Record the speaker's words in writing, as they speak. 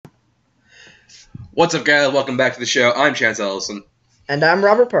What's up, guys? Welcome back to the show. I'm Chance Ellison. And I'm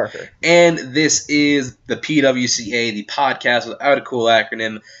Robert Parker. And this is the PWCA, the podcast without a cool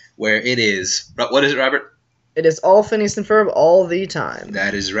acronym, where it is... What is it, Robert? It is all Phineas and Ferb all the time.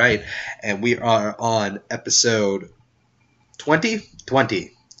 That is right. And we are on episode 20?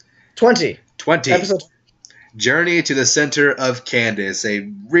 20. 20. Episode Journey to the Center of Candace.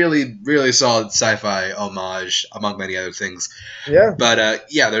 A really, really solid sci-fi homage, among many other things. Yeah. But,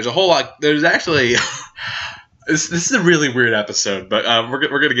 there's a whole lot... There's actually... This is a really weird episode, but we're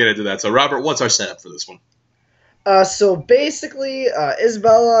going to get into that. So, Robert, what's our setup for this one? So basically,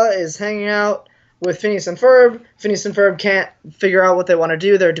 Isabella is hanging out with Phineas and Ferb. Phineas and Ferb can't figure out what they want to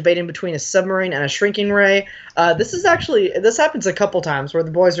do. They're debating between a submarine and a shrinking ray. This happens a couple times where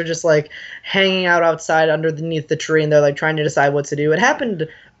the boys are just like hanging out outside underneath the tree and they're like trying to decide what to do. It happened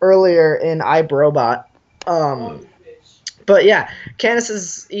earlier in I, Robot. But yeah, Candace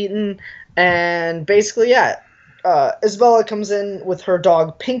is eaten and basically, Isabella comes in with her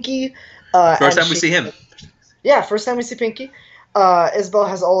dog Pinky. First time we see him. Yeah, first time we see Pinky. Isabella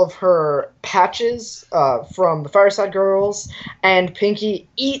has all of her patches from the Fireside Girls, and Pinky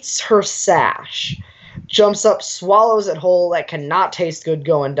eats her sash. Jumps up, swallows it whole. That cannot taste good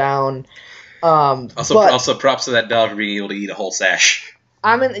going down. Also, props to that dog for being able to eat a whole sash.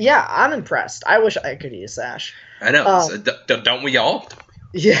 I'm impressed. I wish I could eat a sash. I know. Don't we all?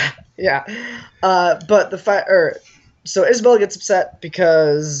 Yeah. So Isabella gets upset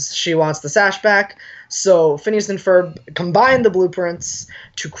because she wants the sash back. So Phineas and Ferb combine the blueprints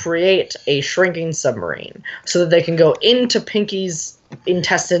to create a shrinking submarine so that they can go into Pinky's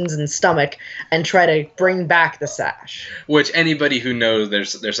intestines and stomach and try to bring back the sash. Which anybody who knows their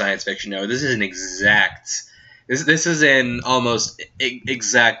science fiction knows this is an exact. This is an almost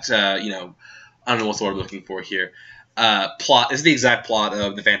exact. I don't know what the word I'm looking for here. Plot. This is the exact plot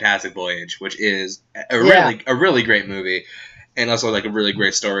of The Fantastic Voyage, which is a really great movie. And also, like, a really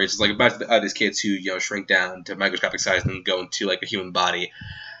great story. It's like about these kids who, shrink down to microscopic size and go into, like, a human body.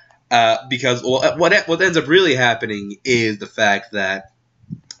 Because what ends up really happening is the fact that,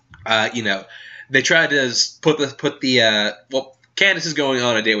 they try to Candace is going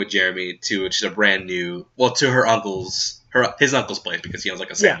on a date with Jeremy to which is a brand new, to his uncle's place because he owns,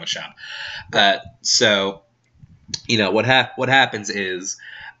 like, a sandwich shop. So, what happens is,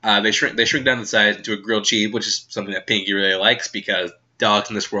 they shrink down the size into a grilled cheese, which is something that Pinky really likes because dogs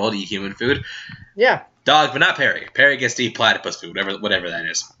in this world eat human food. Yeah. Dogs, but not Perry. Perry gets to eat platypus food, whatever that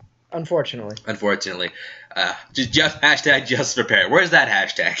is. Unfortunately. Just hashtag Justice for Perry. Where's that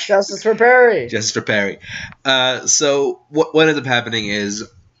hashtag? Justice for Perry. Justice for Perry. So what ends up happening is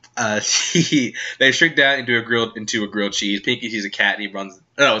they shrink down into a grilled cheese. Pinky sees a cat and he runs.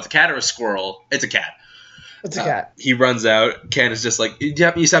 No, it's a cat or a squirrel. It's a cat. It's a cat. He runs out. Candace just like,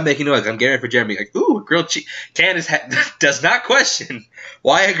 you stop making noise. I'm getting ready for Jeremy. Like, ooh, grilled cheese. Candace does not question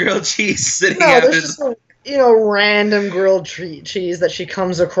why a grilled cheese sitting out. There's just random grilled cheese that she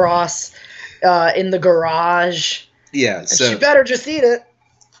comes across in the garage. Yeah, and she better just eat it.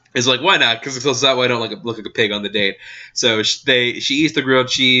 It's like, why not? Because that way I don't look like a pig on the date. So she eats the grilled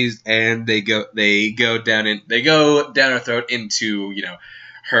cheese and they go down her throat into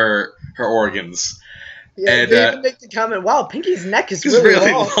her organs. Yeah, and, they even make the comment, wow, Pinky's neck is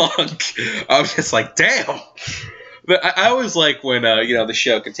really long. I was just like, damn. But I always like when the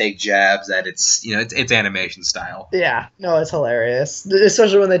show can take jabs at its animation style. Yeah, no, it's hilarious,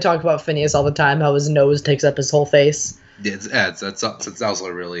 especially when they talk about Phineas all the time, how his nose takes up his whole face. Yeah, it's also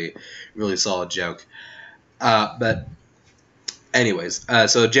a really, really solid joke. But anyways,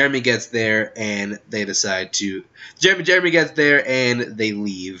 so Jeremy gets there and they decide to Jeremy gets there and they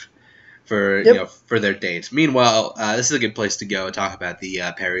leave for for their dates. Meanwhile, this is a good place to go and talk about the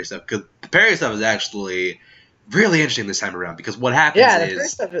Perry stuff because the Perry stuff is actually really interesting this time around because what happens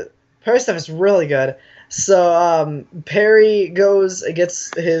is Perry stuff is really good. So Perry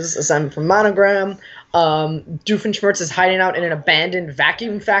gets his assignment from Monogram. Doofenshmirtz is hiding out in an abandoned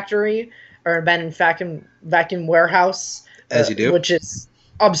vacuum factory or an abandoned vacuum warehouse, as you do, which is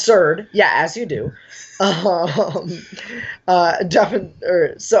absurd. Yeah, as you do.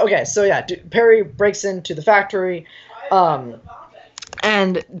 Perry breaks into the factory, and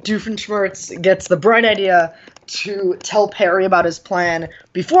Doofenshmirtz gets the bright idea to tell Perry about his plan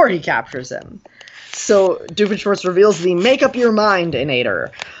before he captures him. So Doofenshmirtz reveals the make up your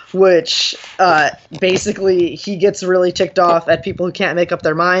mind-inator, which basically he gets really ticked off at people who can't make up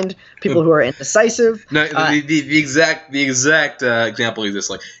their mind, people who are indecisive. No, the exact example is this: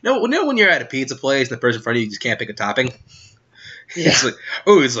 like, when you're at a pizza place and the person in front of you just can't pick a topping. Yeah.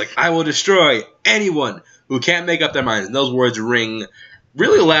 It's like I will destroy anyone who can't make up their minds. And those words ring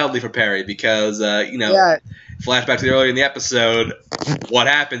really loudly for Perry because Yeah, flashback to earlier in the episode. What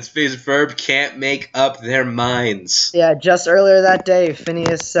happens? Phineas and Ferb can't make up their minds. yeah. Just earlier that day,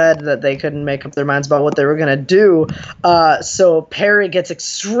 Phineas said that they couldn't make up their minds about what they were gonna do. So Perry gets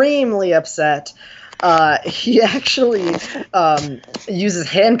extremely upset. He actually uses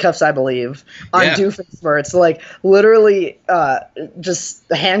handcuffs, I believe, on Yeah. Doofenshmirtz. Like literally, just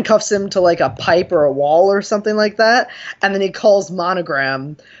handcuffs him to like a pipe or a wall or something like that, and then he calls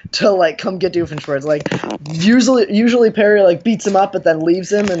Monogram to like come get Doofenshmirtz. Like usually Perry like beats him up, but then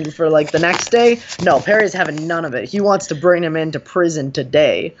leaves him, and for like the next day, no, Perry's having none of it. He wants to bring him into prison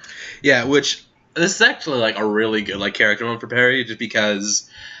today. Yeah, which this is actually like a really good like character moment for Perry, just because,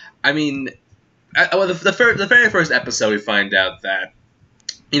 I mean, the very first episode we find out that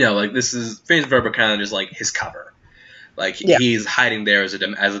like this is Phineas and Ferb are kind of just like his cover, like Yeah. he's hiding there as a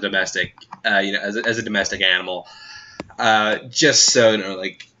domestic, as a domestic animal, just so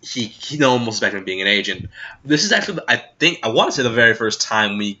like he no one will suspect him of being an agent. This is actually I want to say the very first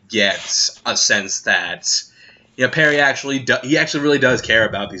time we get a sense that Perry actually he actually really does care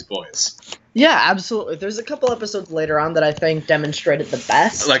about these boys. Yeah, absolutely. There's a couple episodes later on that I think demonstrated the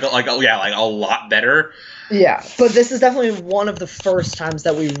best. Like a lot better. Yeah, but this is definitely one of the first times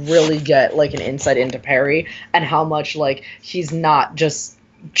that we really get like an insight into Perry and how much like he's not just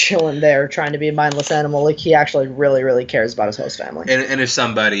chilling there trying to be a mindless animal. Like he actually really, really cares about his host family. And if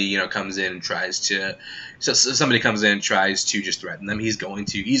somebody comes in and tries to, just threaten them, he's going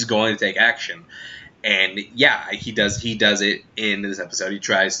to take action. And yeah, he does it in this episode. He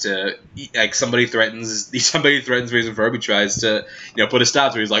tries to like somebody threatens Phineas and Ferb. He tries to put a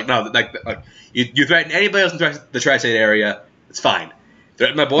stop to it. He's like, no, like you threaten anybody else in the tri-state area, it's fine.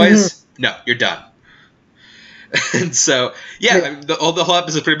 Threaten my boys, no, you're done. And so yeah, I mean, the whole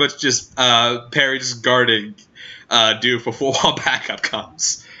episode is pretty much just Perry just guarding Doof before while backup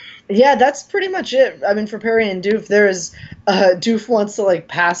comes. Yeah, that's pretty much it. I mean, for Perry and Doof, there's Doof wants to like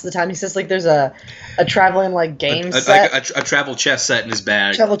pass the time. He says like there's a traveling like game set, a travel chess set in his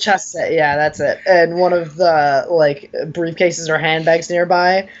bag. travel chess set. Yeah, that's it. And one of the like briefcases or handbags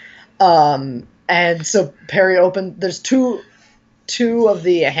nearby. And so Perry opened. There's two of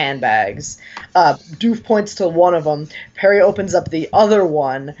the handbags. Doof points to one of them. Perry opens up the other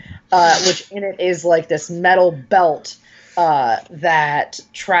one, which in it is like this metal belt. That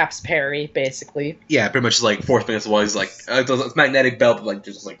traps Perry, basically. Yeah, pretty much like force against the wall. He's like, it's magnetic belt, but like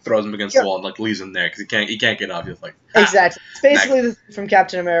just like throws him against the wall and like leaves him there because he can't get off. He's like, exactly. It's basically from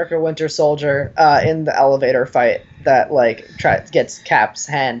Captain America: Winter Soldier in the elevator fight that like gets Cap's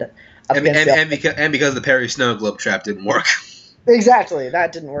hand up against the and because the Perry Snow Globe trap didn't work. Exactly,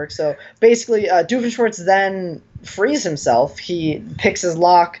 that didn't work. So basically, Doofenshmirtz then frees himself. He picks his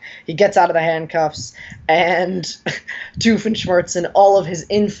lock, he gets out of the handcuffs, and Doofenshmirtz, in all of his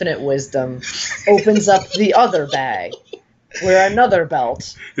infinite wisdom, opens up the other bag, where another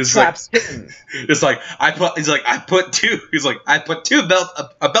belt traps him. It's like I put two belts,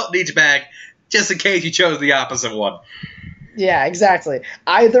 a belt in each bag, just in case you chose the opposite one. Yeah, exactly.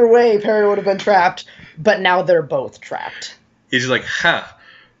 Either way, Perry would have been trapped, but now they're both trapped. He's just like, how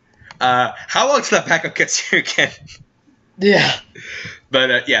long till that backup gets here again? Yeah.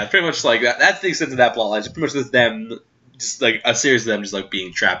 But yeah, pretty much like that. That's the extent of that plot line. It's pretty much just them, just like a series of them just like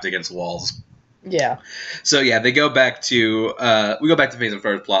being trapped against walls. Yeah. So yeah, we go back to Phineas and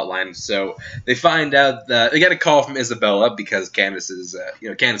Ferb's plot line. So they find out that they get a call from Isabella because Candace's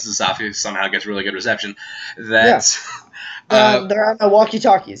Safia somehow gets really good reception. That they're on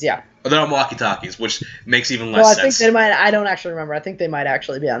walkie-talkies. Yeah. They're on walkie-talkies, which makes even less sense. sense. Think they might. I don't actually remember. I think they might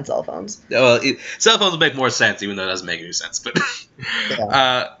actually be on cell phones. Well, cell phones make more sense, even though it doesn't make any sense. But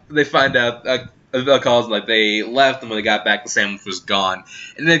they find out. Isabella calls and like they left, and when they got back, the sandwich was gone.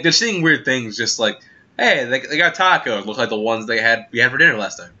 And they're seeing weird things, just like, hey, they got tacos. Look like the ones we had for dinner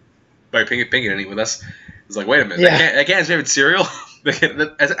last time. But Pinky didn't eat with us. It's like, wait a minute, that can't his favorite cereal.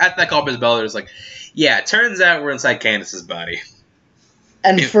 At that call, Isabella, it was like, yeah, it turns out we're inside Candace's body.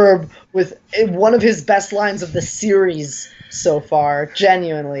 And Ferb, with one of his best lines of the series so far,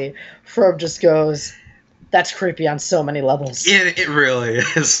 genuinely, Ferb just goes, "That's creepy on so many levels." It really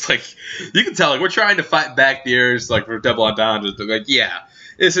is. Like, you can tell, like, we're trying to fight back the ears, like, for Double Entendre. Like, yeah,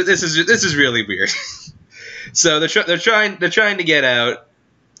 this is really weird. So they're trying to get out.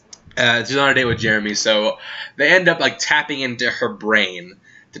 She's on a date with Jeremy, so they end up like tapping into her brain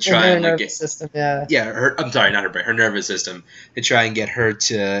to try and like nervous system, yeah. I'm sorry, not her brain, her nervous system, to try and get her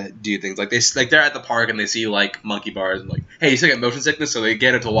to do things like they're at the park and they see like monkey bars and like, hey, you still get motion sickness, so they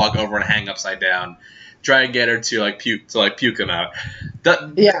get her to walk over and hang upside down try and get her to like puke them out.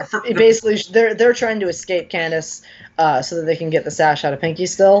 Basically they're trying to escape Candace, so that they can get the sash out of Pinky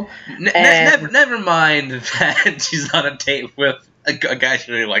still. Never mind that she's on a date with a guy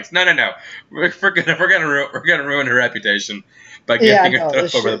she really likes. No. We're gonna ruin her reputation by getting her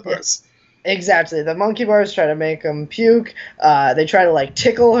over the bars. Exactly. The monkey bars try to make them puke. They try to like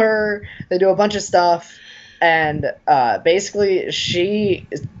tickle her. They do a bunch of stuff, and basically she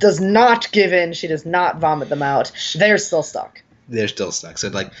does not give in. She does not vomit them out. They're still stuck. They're still stuck. So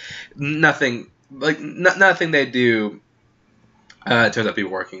like nothing they do turns out to be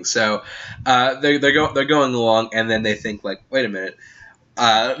working. So they're going along, and then they think like, wait a minute.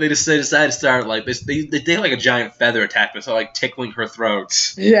 They decide to start like this. They take like a giant feather attachment, so like tickling her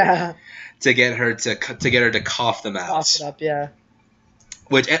throat. Yeah. To get her to cough them out. Cough it up, yeah.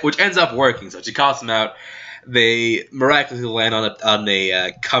 Which ends up working. So she coughs them out. They miraculously land on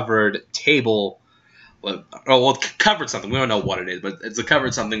a covered table. Well, covered something. We don't know what it is, but it's a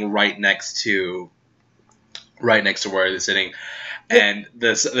covered something right next to where they're sitting. And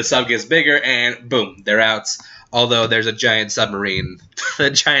the sub gets bigger, and boom, they're out. Although there's a giant submarine,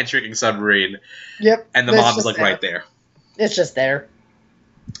 a giant shrinking submarine. Yep. And the mom is like right there. It's just there.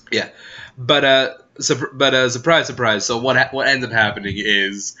 Yeah. But surprise, surprise. So what ends up happening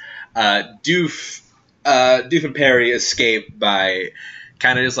is Doof and Perry escape by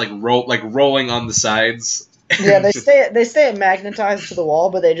kind of just like rolling on the sides. Yeah, they stay magnetized to the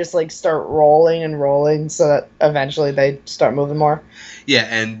wall, but they just like start rolling and rolling so that eventually they start moving more. Yeah,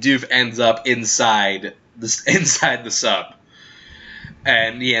 and Doof ends up inside the sub.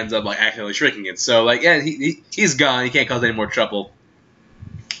 And he ends up like accidentally shrinking it. So like yeah, he's gone. He can't cause any more trouble.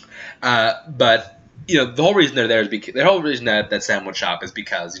 But you know the whole reason they're there is because the whole reason that sandwich shop is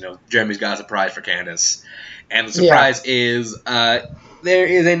because Jeremy's got a surprise for Candace, and the surprise is there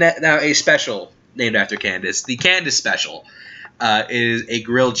is now a special named after Candace. The Candace special is a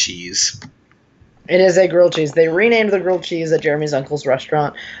grilled cheese. It is a grilled cheese. They renamed the grilled cheese at Jeremy's uncle's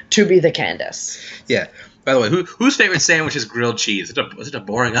restaurant to be the Candace. Yeah. By the way, whose favorite sandwich is grilled cheese? Is it a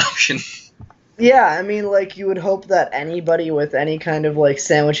boring option? Yeah, I mean, like, you would hope that anybody with any kind of, like,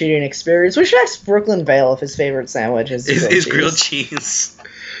 sandwich eating experience... We should ask Brooklyn Vale if his favorite sandwich is grilled cheese.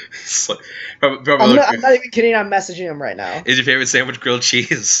 I'm not even kidding, I'm messaging him right now. Is your favorite sandwich grilled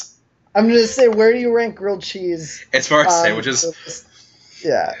cheese? I'm going to say, where do you rank grilled cheese? As far as sandwiches?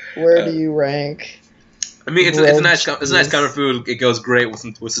 Yeah, where do you rank... I mean, it's a nice kind of food. It goes great with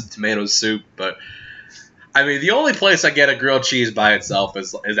some tomato soup, but... I mean, the only place I get a grilled cheese by itself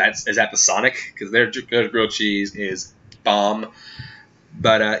is at the Sonic, because their grilled cheese is bomb.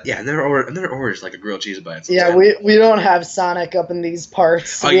 But yeah, I've never ordered like a grilled cheese by itself. Yeah, we don't have Sonic up in these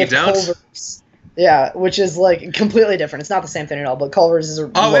parts. Oh, you don't? Culver's. Yeah, which is like completely different. It's not the same thing at all. But Culver's is a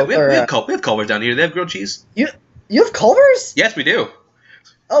we have Culver's down here. They have grilled cheese. You have Culver's? Yes, we do.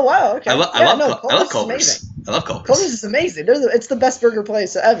 Oh wow! Okay. I love Culver's. I love Culver's. Culver's is amazing. It's the best burger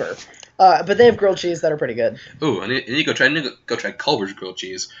place ever. But they have grilled cheese that are pretty good. Ooh, I need to go try Culver's grilled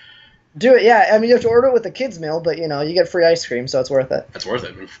cheese. Do it, yeah. I mean, you have to order it with the kids' meal, but you get free ice cream, so it's worth it. That's worth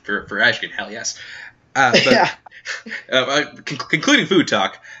it for ice cream. Hell yes. Yeah. Concluding food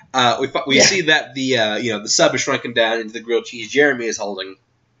talk, we see that the sub is shrunken down into the grilled cheese Jeremy is holding,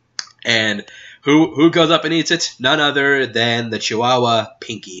 and who goes up and eats it? None other than the Chihuahua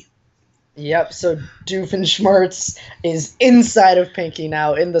Pinky. Yep, so Doofenshmirtz is inside of Pinky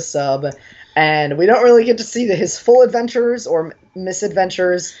now in the sub, and we don't really get to see his full adventures or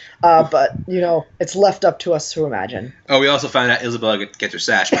misadventures, but, it's left up to us to imagine. Oh, we also found out Isabella gets her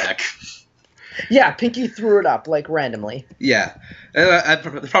sash back. Yeah, Pinky threw it up, like, randomly. Yeah, that's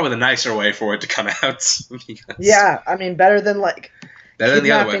probably the nicer way for it to come out. Yeah, I mean, better than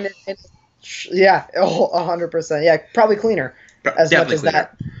the other way. Yeah, 100%. Yeah, probably cleaner, as much as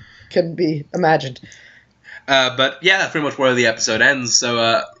that can be imagined. But yeah, that's pretty much where the episode ends.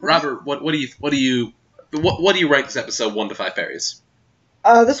 So, Robert, what do you rank this episode 1 to 5 Perrys?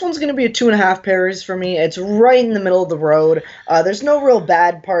 This one's going to be a 2.5 Perrys for me. It's right in the middle of the road. There's no real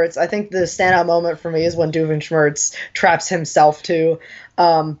bad parts. I think the standout moment for me is when Doofenshmirtz traps himself too.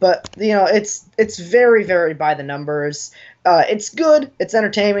 But it's very, very by the numbers. It's good. It's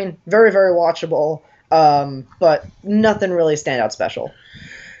entertaining. Very, very watchable. But nothing really standout special.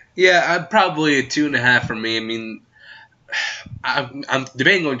 Yeah, I'd probably a 2.5 for me. I mean, I'm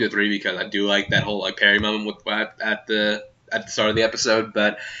debating going to a 3 because I do like that whole Perry moment at the start of the episode.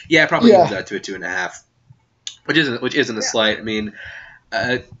 But yeah, probably goes out to a 2.5, which isn't a slight. I mean,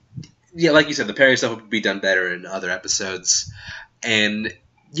 like you said, the Perry stuff would be done better in other episodes, and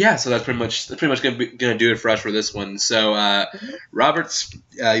yeah, so that's pretty much gonna do it for us for this one. So, Roberts,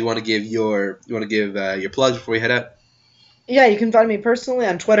 you want to give your plugs before we head out? Yeah, you can find me personally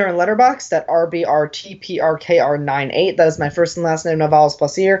on Twitter and Letterboxd at RBRTPRKR98. That is my first and last name, Novalis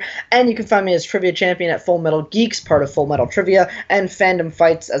Plaisir. And you can find me as Trivia Champion at Full Metal Geeks, part of Full Metal Trivia, and Fandom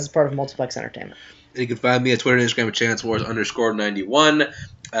Fights as part of Multiplex Entertainment. And you can find me at Twitter and Instagram at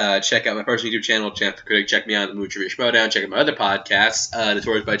ChanceWars_91. Check out my personal YouTube channel, Chance the Critic. Check me out on the Movie Trivia Schmodown. Check out my other podcasts,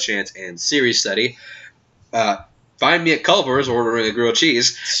 Notorious by Chance and Series Study. Find me at Culver's ordering a grilled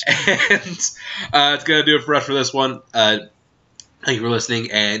cheese. And it's going to do it for us for this one. Thank you for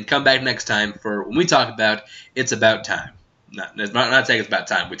listening, and come back next time for when we talk about It's About Time. Not saying it's about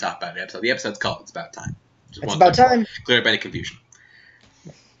time we talk about the episode. The episode's called It's About Time. It's about time. Clear up any confusion.